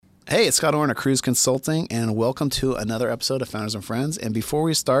Hey, it's Scott Orn at Cruise Consulting, and welcome to another episode of Founders and Friends. And before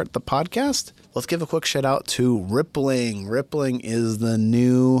we start the podcast, let's give a quick shout out to Rippling. Rippling is the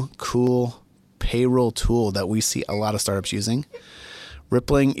new cool payroll tool that we see a lot of startups using.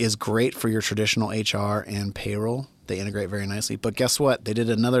 Rippling is great for your traditional HR and payroll. They integrate very nicely. But guess what? They did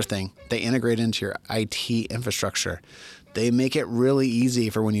another thing. They integrate into your IT infrastructure. They make it really easy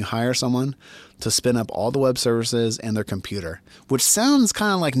for when you hire someone to spin up all the web services and their computer, which sounds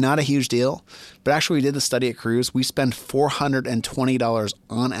kind of like not a huge deal. But actually, we did the study at Cruise. We spend $420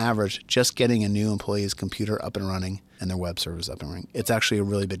 on average just getting a new employee's computer up and running and their web service up and running. It's actually a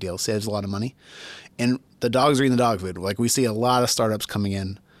really big deal. It saves a lot of money. And the dogs are eating the dog food. Like, we see a lot of startups coming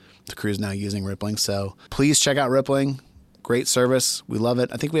in to Cruise now using Rippling. So please check out Rippling. Great service. We love it.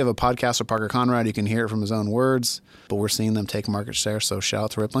 I think we have a podcast with Parker Conrad. You can hear it from his own words, but we're seeing them take market share. So shout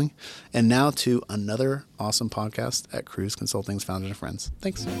out to Rippling. And now to another awesome podcast at Cruise Consulting's Founders and Friends.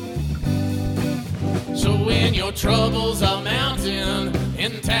 Thanks. So when your troubles are mounting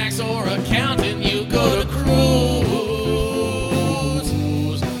in tax or accounting, you go to Cruise.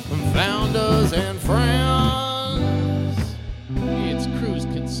 Founders and Friends. It's Cruise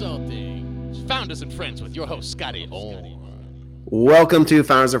Consulting. Founders and Friends with your host, Scotty Orn. Welcome to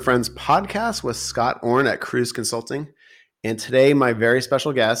Founders and Friends podcast with Scott Orn at Cruise Consulting. And today, my very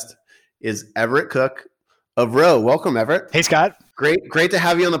special guest is Everett Cook of Row. Welcome, Everett. Hey, Scott. Great to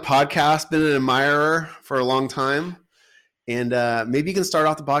have you on the podcast. Been an admirer for a long time. And maybe you can start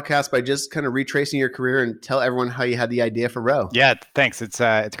off the podcast by just kind of retracing your career and tell everyone how you had the idea for Row. Yeah, thanks. It's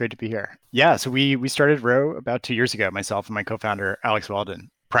great to be here. Yeah, so we started Row about 2 years ago, myself and my co-founder, Alex Weldon.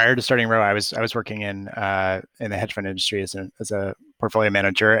 Prior to starting Row, I was working in the hedge fund industry as a portfolio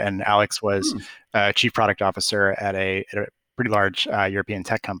manager, and Alex was chief product officer at a pretty large European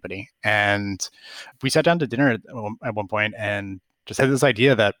tech company. And we sat down to dinner at one point and just had this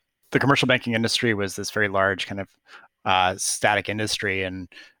idea that the commercial banking industry was this very large kind of static industry, and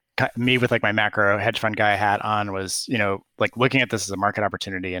me with like my macro hedge fund guy hat on was, like looking at this as a market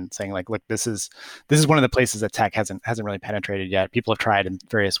opportunity and saying like, look, this is one of the places that tech hasn't really penetrated yet. People have tried in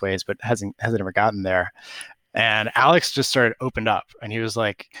various ways, but hasn't ever gotten there. And Alex just opened up, and he was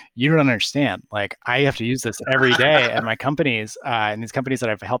like, you don't understand. Like, I have to use this every day at my companies, and these companies that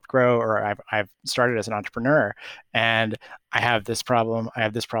I've helped grow or I've started as an entrepreneur. And I have this problem, I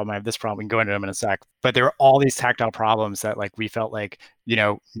have this problem, I have this problem. We can go into them in a sec. But there were all these tactile problems that like we felt like,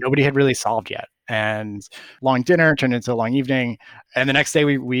 nobody had really solved yet. And long dinner turned into a long evening. And the next day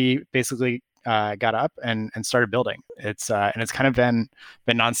we basically got up and started building. And it's kind of been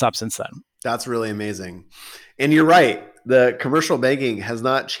nonstop since then. That's really amazing. And you're right. The commercial banking has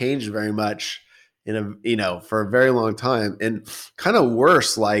not changed very much for a very long time. And kind of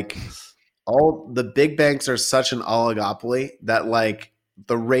worse, like all the big banks are such an oligopoly that like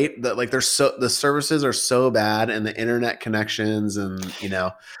the rate that like the services are so bad, and the internet connections and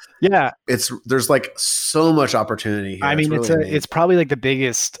yeah, there's like so much opportunity here. I mean, really it's probably like the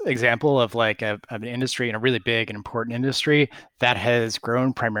biggest example of like of an industry, and a really big and important industry that has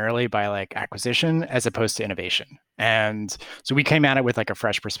grown primarily by like acquisition as opposed to innovation. And so we came at it with like a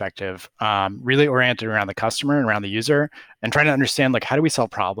fresh perspective, really oriented around the customer and around the user, and trying to understand like how do we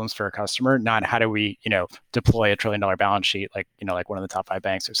solve problems for a customer, not how do we deploy $1 trillion balance sheet like like one of the top 5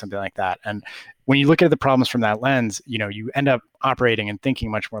 banks or something like that. And when you look at the problems from that lens, you end up operating and thinking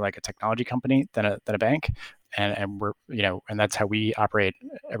much more like a technology company than a bank, and we're and that's how we operate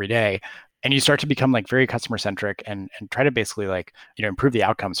every day. And you start to become like very customer centric and try to basically like improve the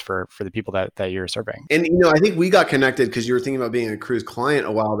outcomes for the people that you're serving. And I think we got connected because you were thinking about being a Cruise client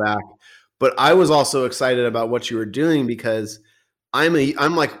a while back, but I was also excited about what you were doing because I'm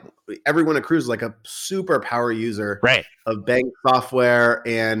like everyone at Cruise is like a super power user of bank software,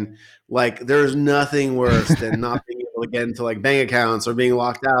 and like there's nothing worse than not being able to get into like bank accounts or being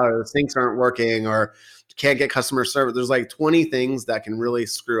locked out or the sinks aren't working or can't get customer service. There's like 20 things that can really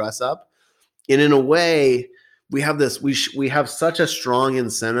screw us up. And in a way, we have we have such a strong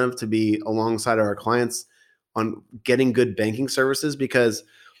incentive to be alongside our clients on getting good banking services because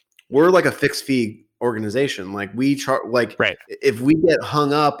we're like a fixed fee organization. Like we chart, like if we get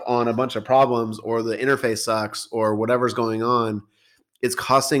hung up on a bunch of problems or the interface sucks or whatever's going on, it's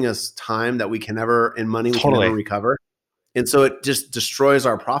costing us time that we can never, and money we can never recover. And so it just destroys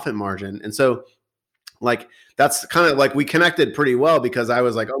our profit margin. And so like, that's kind of like we connected pretty well because I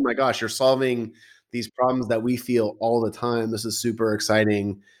was like, oh my gosh, you're solving these problems that we feel all the time. This is super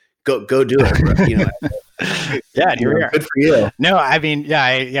exciting. go do it. You know, Yeah, here we are. Good for you. No, I mean,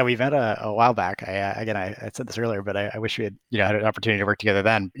 we met a while back. I said this earlier, but I wish we had had an opportunity to work together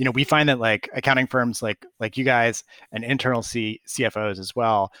then. We find that like accounting firms like you guys and internal CFOs as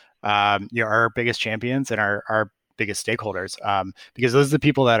well, are our biggest champions and our biggest stakeholders, because those are the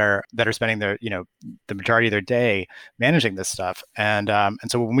people that are spending their the majority of their day managing this stuff, and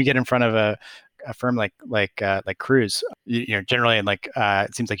so when we get in front of a firm like Cruise, generally, and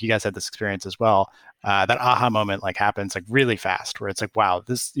it seems like you guys had this experience as well. That aha moment happens really fast, where it's like, wow,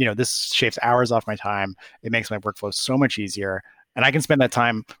 this shaves hours off my time. It makes my workflow so much easier, and I can spend that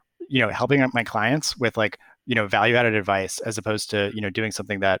time, helping my clients with value added advice, as opposed to doing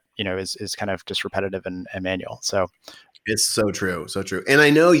something that is kind of just repetitive and manual. So it's so true, so true. And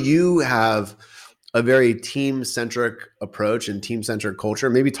I know you have a very team-centric approach and team-centric culture.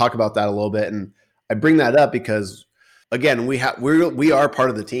 Maybe talk about that a little bit. And I bring that up because, again, we are part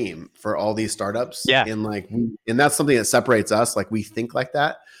of the team for all these startups. Yeah. And that's something that separates us. We think like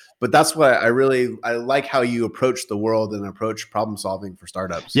that. But that's why I like how you approach the world and approach problem solving for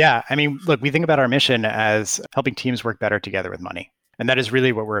startups. Yeah. I mean, look, we think about our mission as helping teams work better together with money. And that is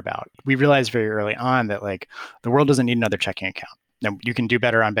really what we're about. We realized very early on that the world doesn't need another checking account. Now, you can do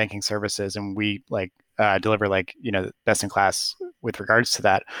better on banking services, and we deliver best in class with regards to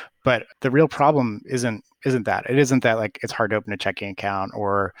that. But the real problem isn't that. It isn't that it's hard to open a checking account,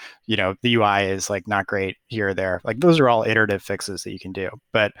 or the UI is not great here or there. Those are all iterative fixes that you can do.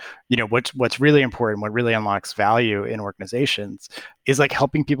 But what's really important, what really unlocks value in organizations, is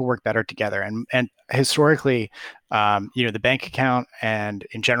helping people work better together. And historically, the bank account and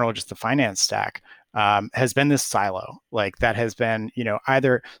in general just the finance stack has been this silo that has been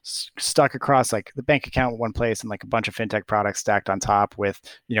either stuck across the bank account in one place and a bunch of fintech products stacked on top with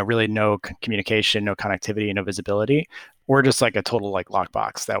really no communication, no connectivity, no visibility, or just a total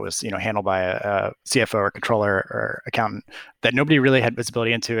lockbox that was handled by a CFO or controller or accountant that nobody really had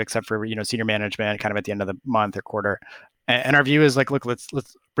visibility into, except for senior management kind of at the end of the month or quarter. And our view is look, let's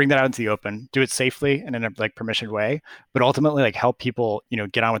bring that out into the open, do it safely and in a permissioned way, but ultimately help people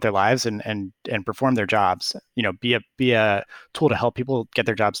get on with their lives and perform their jobs. Be a tool to help people get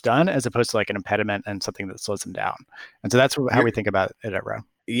their jobs done, as opposed to an impediment and something that slows them down. And so that's how we think about it at Row.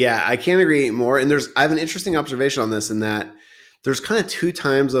 Yeah, I can't agree more. And I have an interesting observation on this, in that there's kind of two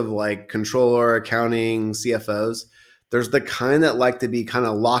times of controller, accounting, CFOs. There's the kind that like to be kind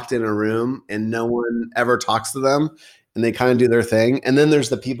of locked in a room and no one ever talks to them, and they kind of do their thing. And then there's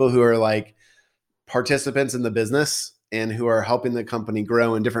the people who are participants in the business and who are helping the company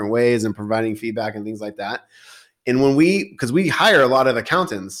grow in different ways and providing feedback and things like that. And because we hire a lot of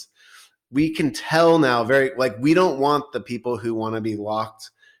accountants, we can tell now we don't want the people who want to be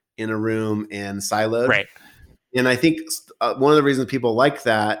locked in a room and siloed. Right. And I think one of the reasons people like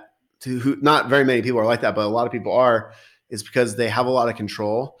that, not very many people are like that, but a lot of people are, is because they have a lot of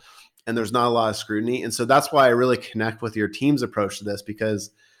control and there's not a lot of scrutiny. And so that's why I really connect with your team's approach to this,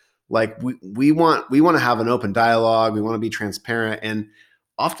 because we want to have an open dialogue. We want to be transparent. And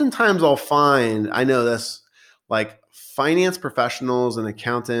oftentimes I know this, finance professionals and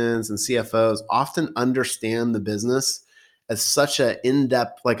accountants and CFOs often understand the business as such a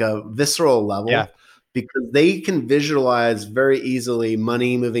in-depth, a visceral level. Yeah. Because they can visualize very easily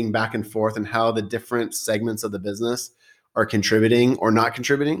money moving back and forth and how the different segments of the business are contributing or not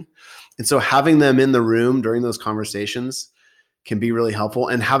contributing. And so having them in the room during those conversations can be really helpful,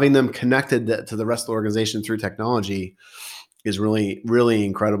 and having them connected to the rest of the organization through technology is really, really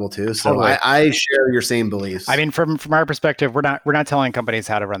incredible too. So totally. I share your same beliefs. I mean, from our perspective, we're not telling companies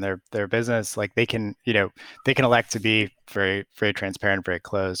how to run their business. They can elect to be very, very transparent, very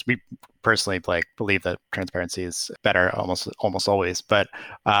closed. We personally believe that transparency is better almost always. But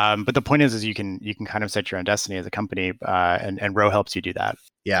the point is you can kind of set your own destiny as a company, and Row helps you do that.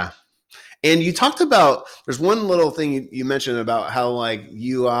 Yeah. And you talked about, there's one little thing you mentioned about how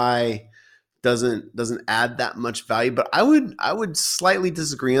UI doesn't add that much value, but I would slightly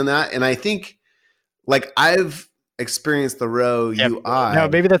disagree on that. And I think I've experienced the Row UI. No,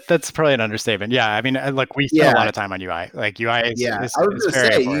 maybe that's probably an understatement. Yeah, I mean, we spend a lot of time on UI. UI is, I was going to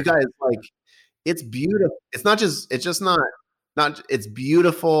say, important. You guys it's beautiful. It's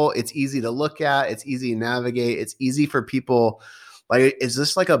beautiful. It's easy to look at. It's easy to navigate. It's easy for people. It's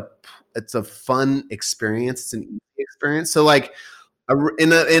just it's a fun experience. It's an easy experience. So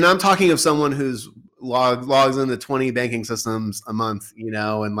and I'm talking of someone who's logs into 20 banking systems a month,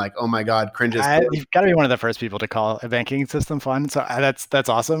 and like, oh my God, cringes. You've got to be one of the first people to call a banking system fun. So that's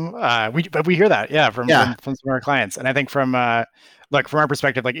awesome. But we hear that, from some of our clients. And I think from our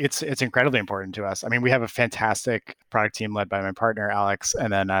perspective, like it's incredibly important to us. I mean, we have a fantastic product team led by my partner, Alex,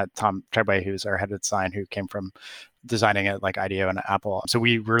 and then Tom Treadway, who's our head of design, who came from designing at like IDEO and Apple. So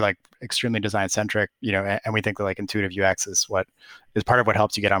we're like extremely design centric, and we think that like intuitive UX is part of what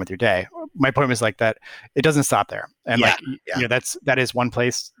helps you get on with your day. My point was like that it doesn't stop there. And that is one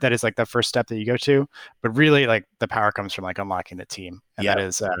place that is like the first step that you go to, but really like the power comes from like unlocking the team. And that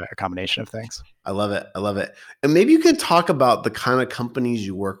is a combination of things. I love it. And maybe you could talk about the kind of companies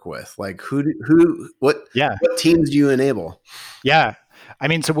you work with, like what teams do you enable? Yeah. I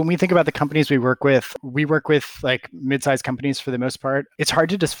mean, so when we think about the companies we work with like mid-sized companies for the most part. It's hard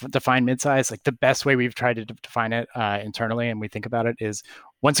to just define mid-size. Like the best way we've tried to define it internally, and we think about it, is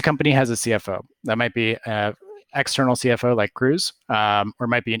once a company has a CFO, that might be external CFO like Cruise, or it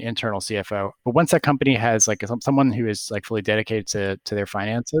might be an internal CFO. But once that company has like someone who is like fully dedicated to their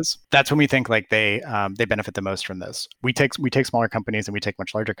finances, that's when we think like they benefit the most from this. We take smaller companies and we take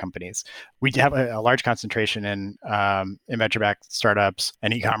much larger companies. We have a large concentration in venture-backed startups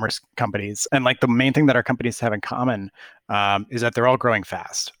and e-commerce companies. And like the main thing that our companies have in common is that they're all growing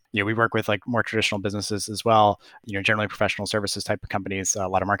fast. We work with like more traditional businesses as well, generally professional services type of companies, a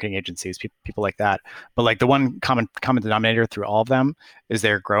lot of marketing agencies, people like that. But like the one common denominator through all of them is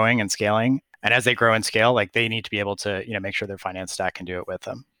they're growing and scaling. And as they grow and scale, like they need to be able to, make sure their finance stack can do it with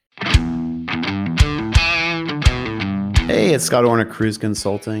them. Hey, it's Scott Orn at Cruise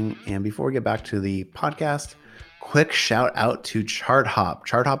Consulting. And before we get back to the podcast, quick shout out to ChartHop.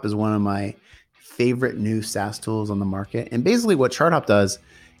 ChartHop is one of my favorite new SaaS tools on the market. And basically what ChartHop does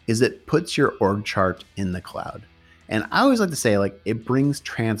is it puts your org chart in the cloud. And I always like to say, like, it brings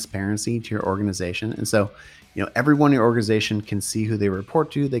transparency to your organization. And so, everyone in your organization can see who they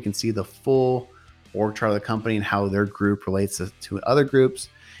report to. They can see the full org chart of the company and how their group relates to other groups.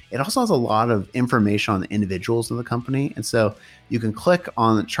 It also has a lot of information on the individuals in the company. And so you can click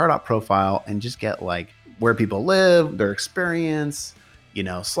on the ChartHop profile and just get like where people live, their experience,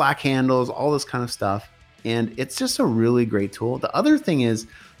 Slack handles, all this kind of stuff. And it's just a really great tool. The other thing is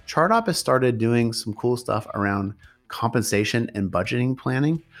ChartHop has started doing some cool stuff around compensation and budgeting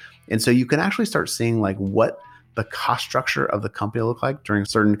planning. And so you can actually start seeing like what the cost structure of the company look like during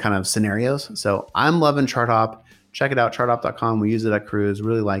certain kind of scenarios. So I'm loving ChartHop. Check it out, charthop.com. We use it at Cruise,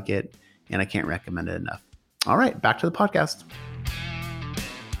 really like it, and I can't recommend it enough. All right, back to the podcast.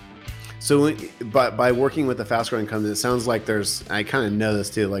 So by working with a fast-growing company, it sounds like I kind of know this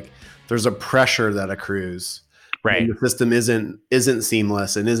too, like there's a pressure that accrues. Right. The system isn't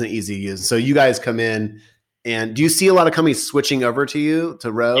seamless and isn't easy to use. So you guys come in, and do you see a lot of companies switching over to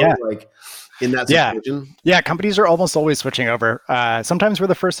Row? Yeah. Like in that situation? Yeah. Companies are almost always switching over. Sometimes we're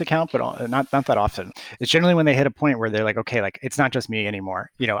the first account, but not that often. It's generally when they hit a point where they're like, okay, like it's not just me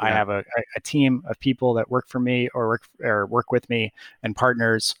anymore. I have a team of people that work for me or work with me, and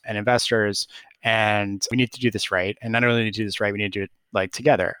partners and investors. And we need to do this right. And not only need to do this right, we need to do it like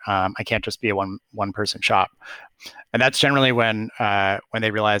together. I can't just be a one person shop. And that's generally when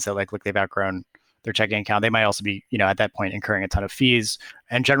they realize that like, look, they've outgrown their checking account. They might also be, at that point incurring a ton of fees,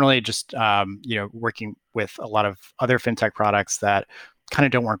 and generally just, working with a lot of other fintech products that kind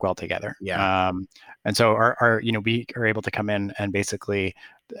of don't work well together. Yeah. And so we are able to come in and basically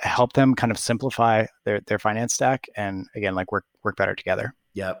help them kind of simplify their finance stack, and again, like work better together.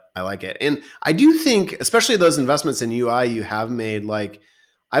 Yep, I like it. And I do think, especially those investments in UI you have made, like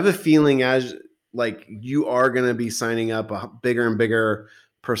I have a feeling as like you are going to be signing up a bigger and bigger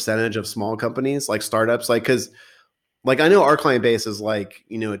percentage of small companies, like startups, like, cause like I know our client base is like,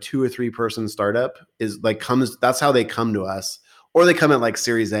 a 2 or 3 person startup is like that's how they come to us, or they come at like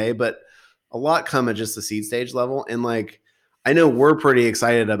Series A, but a lot come at just the seed stage level. And like, I know we're pretty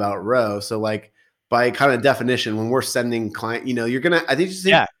excited about Row. So like, by kind of definition, when we're sending client, there's going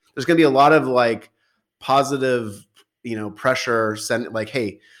to be a lot of like positive, pressure like,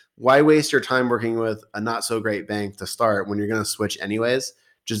 hey, why waste your time working with a not so great bank to start when you're going to switch anyways?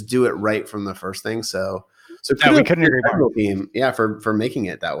 Just do it right from the first thing. So we couldn't agree more. Team, for making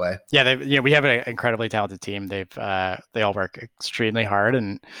it that way. Yeah, we have an incredibly talented team. They all work extremely hard,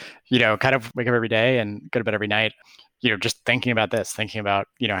 and kind of wake up every day and go to bed every night. Just thinking about,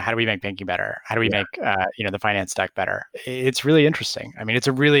 how do we make banking better? How do we make, the finance stack better? It's really interesting. I mean, it's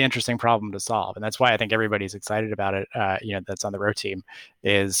a really interesting problem to solve. And that's why I think everybody's excited about it, that's on the Row team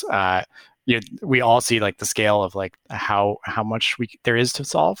is, we all see like the scale of like how much there is to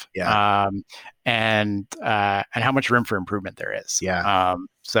solve, and how much room for improvement there is.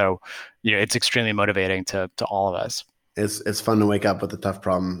 So it's extremely motivating to all of us. It's fun to wake up with a tough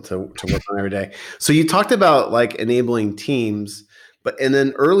problem to work on every day. So you talked about like enabling teams, and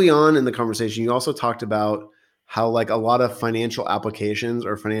then early on in the conversation, you also talked about how like a lot of financial applications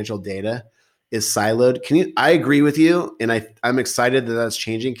or financial data is siloed. I agree with you, and I'm excited that that's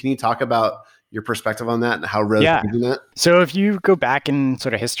changing. Can you talk about your perspective on that and how Ro's changing that? So if you go back in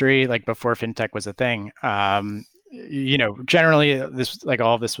sort of history, like before fintech was a thing, generally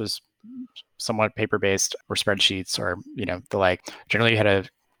all of this was somewhat paper-based or spreadsheets or the like. Generally, you had a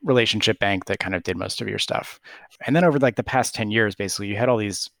relationship bank that kind of did most of your stuff, and then over like the past 10 years, basically, you had all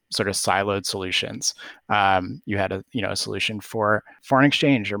these sort of siloed solutions. You had a solution for foreign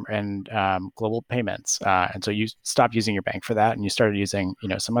exchange and global payments, and so you stopped using your bank for that, and you started using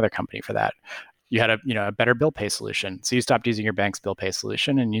some other company for that. You had a better bill pay solution, so you stopped using your bank's bill pay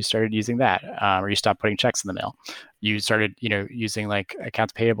solution, and you started using that, or you stopped putting checks in the mail. You started using like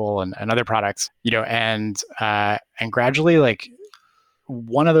accounts payable and other products, and gradually like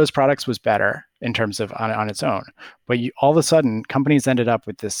one of those products was better in terms of on its own, but all of a sudden companies ended up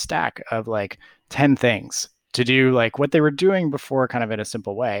with this stack of like 10 things to do like what they were doing before kind of in a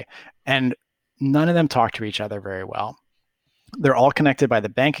simple way, and none of them talk to each other very well. They're all connected by the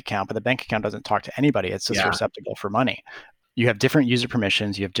bank account, but the bank account doesn't talk to anybody. It's just a receptacle for money. You have different user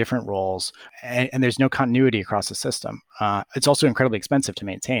permissions, you have different roles, and there's no continuity across the system. It's also incredibly expensive to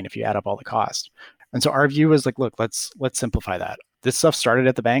maintain if you add up all the cost. And so our view was like, look, let's simplify that. This stuff started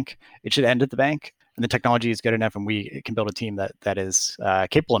at the bank. It should end at the bank. And the technology is good enough, and we can build a team that is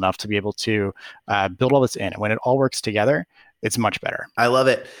capable enough to be able to build all this in. And when it all works together, it's much better. I love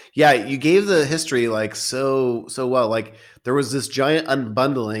it. Yeah, you gave the history like so well. Like there was this giant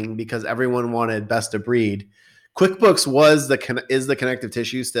unbundling because everyone wanted best of breed. QuickBooks is the connective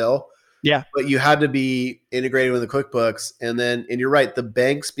tissue still. Yeah, but you had to be integrated with the QuickBooks, and you're right. The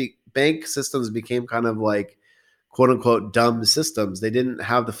bank systems became kind of like quote unquote dumb systems. They didn't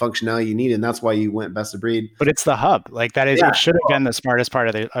have the functionality you need, and that's why you went best of breed. But it's the hub. Like that is it should have been the smartest part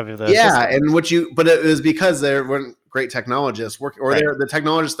of the system. But it was because there weren't great technologists working, or the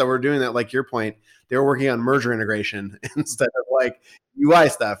technologists that were doing that, like your point, they were working on merger integration instead of like UI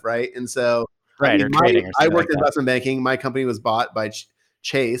stuff, right? And so I worked in investment banking. My company was bought by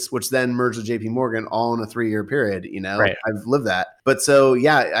Chase, which then merged with JP Morgan all in a 3-year period. I've lived that. But so,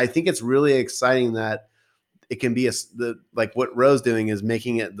 I think it's really exciting that it can be like what Ro's doing is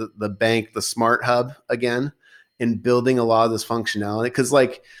making it the bank, the smart hub again, and building a lot of this functionality. Because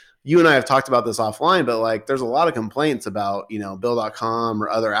like you and I have talked about this offline, but like there's a lot of complaints about, Bill.com or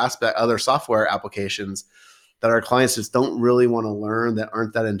other software applications that our clients just don't really want to learn, that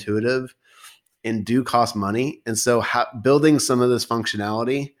aren't that intuitive and do cost money. And so building some of this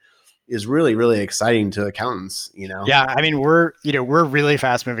functionality is really, really exciting to accountants, Yeah. I mean, we're a really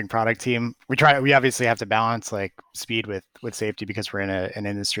fast moving product team. We obviously have to balance like speed with safety because we're in an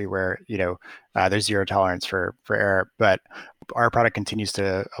industry where, there's zero tolerance for error, but our product continues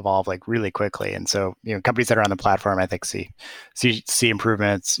to evolve like really quickly. And so, companies that are on the platform, I think see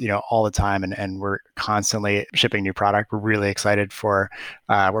improvements, all the time. And we're constantly shipping new product. We're really excited for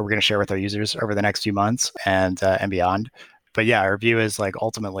what we're going to share with our users over the next few months and beyond. But yeah, our view is like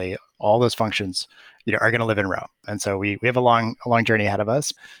ultimately all those functions, are going to live in Ro. And so we have a long journey ahead of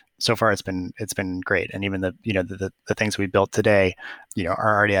us. So far, it's been great. And even the things we built today,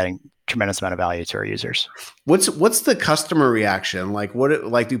 are already adding tremendous amount of value to our users. What's the customer reaction? Like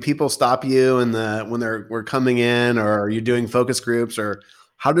do people stop you when we're coming in, or are you doing focus groups, or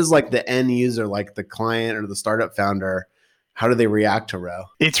how does like the end user, like the client or the startup founder, how do they react to Ro?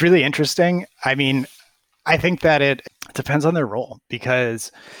 It's really interesting. I mean, I think that it depends on their role,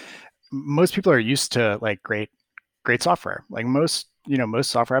 because most people are used to like great software. Like most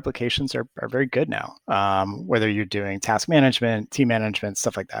software applications are very good now. Whether you're doing task management, team management,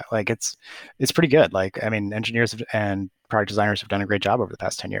 stuff like that, like it's pretty good. Like, I mean, engineers and product designers have done a great job over the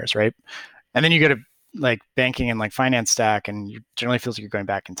past 10 years, right? And then you go to like banking and like finance stack, and you generally feels like you're going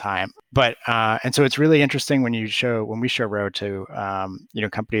back in time. But and so it's really interesting when we show Ro to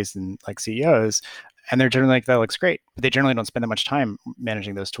companies and like CEOs. And they're generally like, that looks great, but they generally don't spend that much time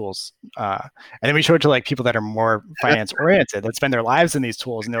managing those tools. And then we show it to like people that are more finance oriented, that spend their lives in these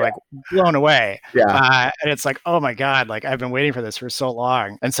tools, and they're like blown away. And it's like, oh my God, like I've been waiting for this for so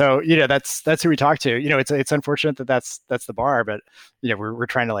long. And so, that's who we talk to. It's unfortunate that that's the bar, but we're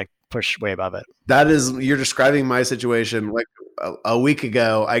trying to like push way above it. You're describing my situation. Like a week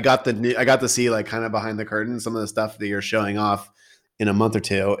ago, I got to see like kind of behind the curtain some of the stuff that you're showing off in a month or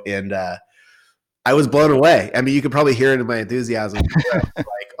two. And I was blown away. I mean, you could probably hear it in my enthusiasm.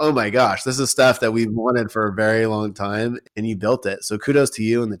 Like, oh my gosh, this is stuff that we've wanted for a very long time, and you built it. So kudos to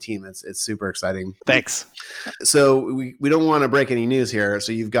you and the team. It's super exciting. Thanks. So we don't want to break any news here.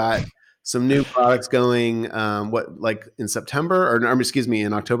 So you've got some new products going. Like in September or excuse me,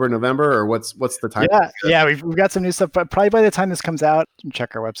 in October, November, or what's the time? Yeah, we've got some new stuff. But probably by the time this comes out,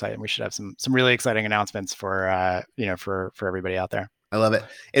 check our website, and we should have some really exciting announcements for for everybody out there. I love it.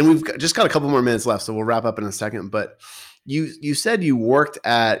 And we've just got a couple more minutes left, so we'll wrap up in a second. But you said you worked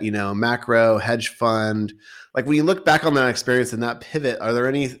at, macro hedge fund. Like when you look back on that experience and that pivot, are there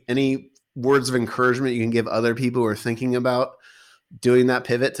any words of encouragement you can give other people who are thinking about doing that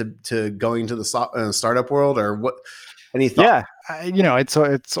pivot to going to the startup world, or what? Any thoughts? Yeah,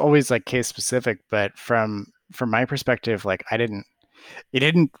 it's always like case specific, but from my perspective, like it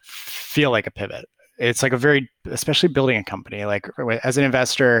didn't feel like a pivot. It's like especially building a company, like as an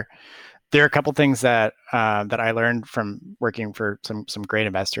investor, there are a couple things that I learned from working for some great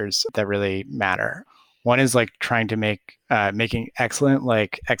investors that really matter. One is like trying to making excellent,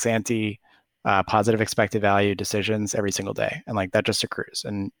 like ex ante positive expected value decisions every single day. And like that just accrues.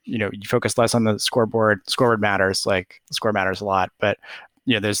 And, you focus less on the scoreboard. Scoreboard matters, like the score matters a lot, but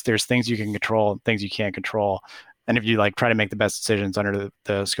there's things you can control and things you can't control. And if you like try to make the best decisions under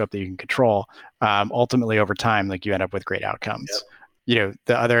the scope that you can control, ultimately over time, like you end up with great outcomes. Yep.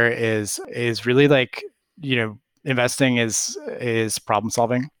 The other is really like, investing is problem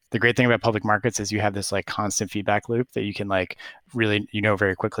solving. The great thing about public markets is you have this like constant feedback loop that you can like really,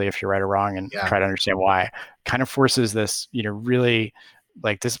 very quickly if you're right or wrong and try to understand why. Kind of forces this, really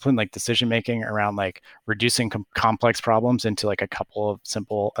like discipline, like decision making around like reducing complex problems into like a couple of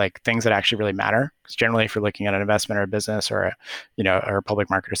simple like things that actually really matter. Because generally, if you're looking at an investment or a business or or a public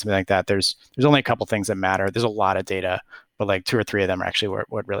market or something like that, there's only a couple things that matter. There's a lot of data, but like 2 or 3 of them are actually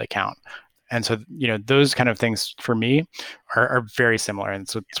what really count. And so, those kind of things for me are very similar. And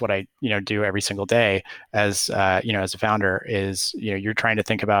so it's what I, do every single day as, as a founder is, you're trying to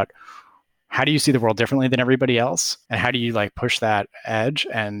think about how do you see the world differently than everybody else? And how do you like push that edge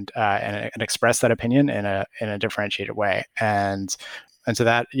and express that opinion in a differentiated way? And so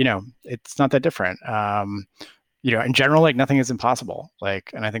that, it's not that different. In general, like nothing is impossible. Like,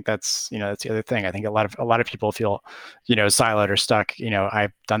 and I think that's, that's the other thing. I think a lot of people feel, siloed or stuck.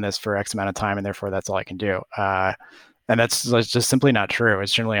 I've done this for X amount of time and therefore that's all I can do. And that's just simply not true.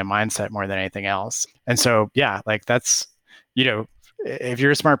 It's generally a mindset more than anything else. And so, like that's, if you're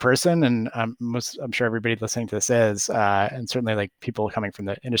a smart person, and I'm sure everybody listening to this is, and certainly like people coming from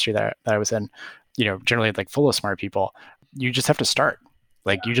the industry that I was in, generally like full of smart people, you just have to start.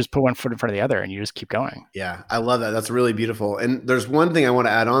 Like you just put one foot in front of the other and you just keep going. Yeah, I love that. That's really beautiful. And there's one thing I want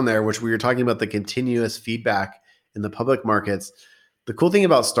to add on there, which we were talking about the continuous feedback in the public markets. The cool thing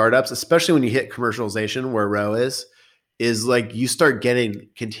about startups, especially when you hit commercialization where Row is like you start getting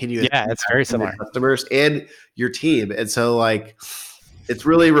continuous. Yeah, it's very similar. Customers and your team. And so like, it's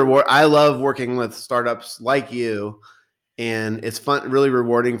really I love working with startups like you, and it's fun, really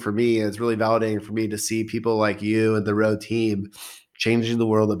rewarding for me. And it's really validating for me to see people like you and the Row team changing the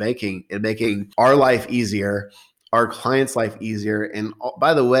world of banking and making our life easier, our clients' life easier. And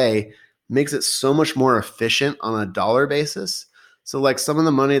by the way, makes it so much more efficient on a dollar basis. So like some of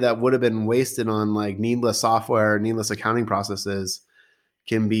the money that would have been wasted on like needless software, needless accounting processes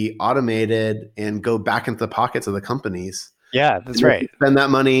can be automated and go back into the pockets of the companies. Yeah, that's right. Spend that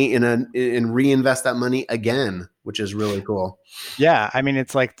money and reinvest that money again, which is really cool. Yeah, I mean,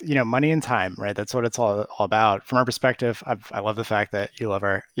 it's like money and time, right? That's what it's all about. From our perspective, I love the fact that you love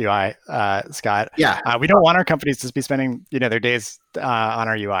our UI, Scott. Yeah, we don't want our companies to be spending their days on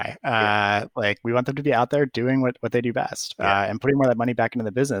our UI. Like we want them to be out there doing what they do best, and putting more of that money back into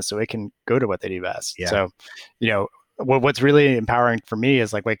the business so it can go to what they do best. Yeah. So, what's really empowering for me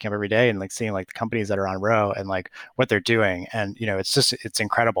is like waking up every day and like seeing like the companies that are on Row and like what they're doing. And, it's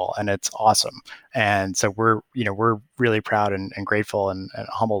incredible and it's awesome. And so we're really proud and grateful and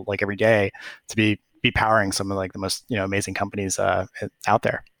humbled like every day to be powering some of like the most, amazing companies out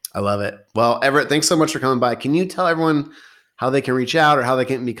there. I love it. Well, Everett, thanks so much for coming by. Can you tell everyone how they can reach out or how they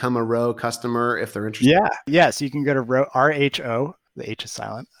can become a Row customer if they're interested? Yeah. So you can go to RHO, the H is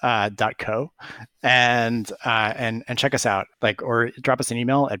silent, .co and check us out, like, or drop us an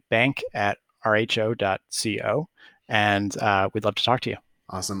email at bank@rho.co. And we'd love to talk to you.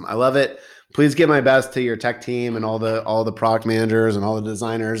 Awesome. I love it. Please give my best to your tech team and all the product managers and all the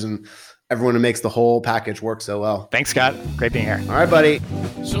designers and everyone who makes the whole package work so well. Thanks, Scott. Great being here. All right, buddy.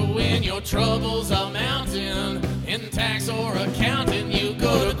 So when your troubles are mounting in tax or accounting, you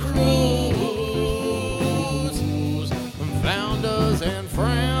go to Cruise. Founders and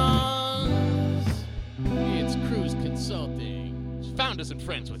Friends. Founders and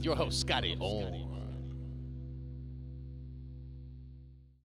Friends with your host, Scotty. Oh.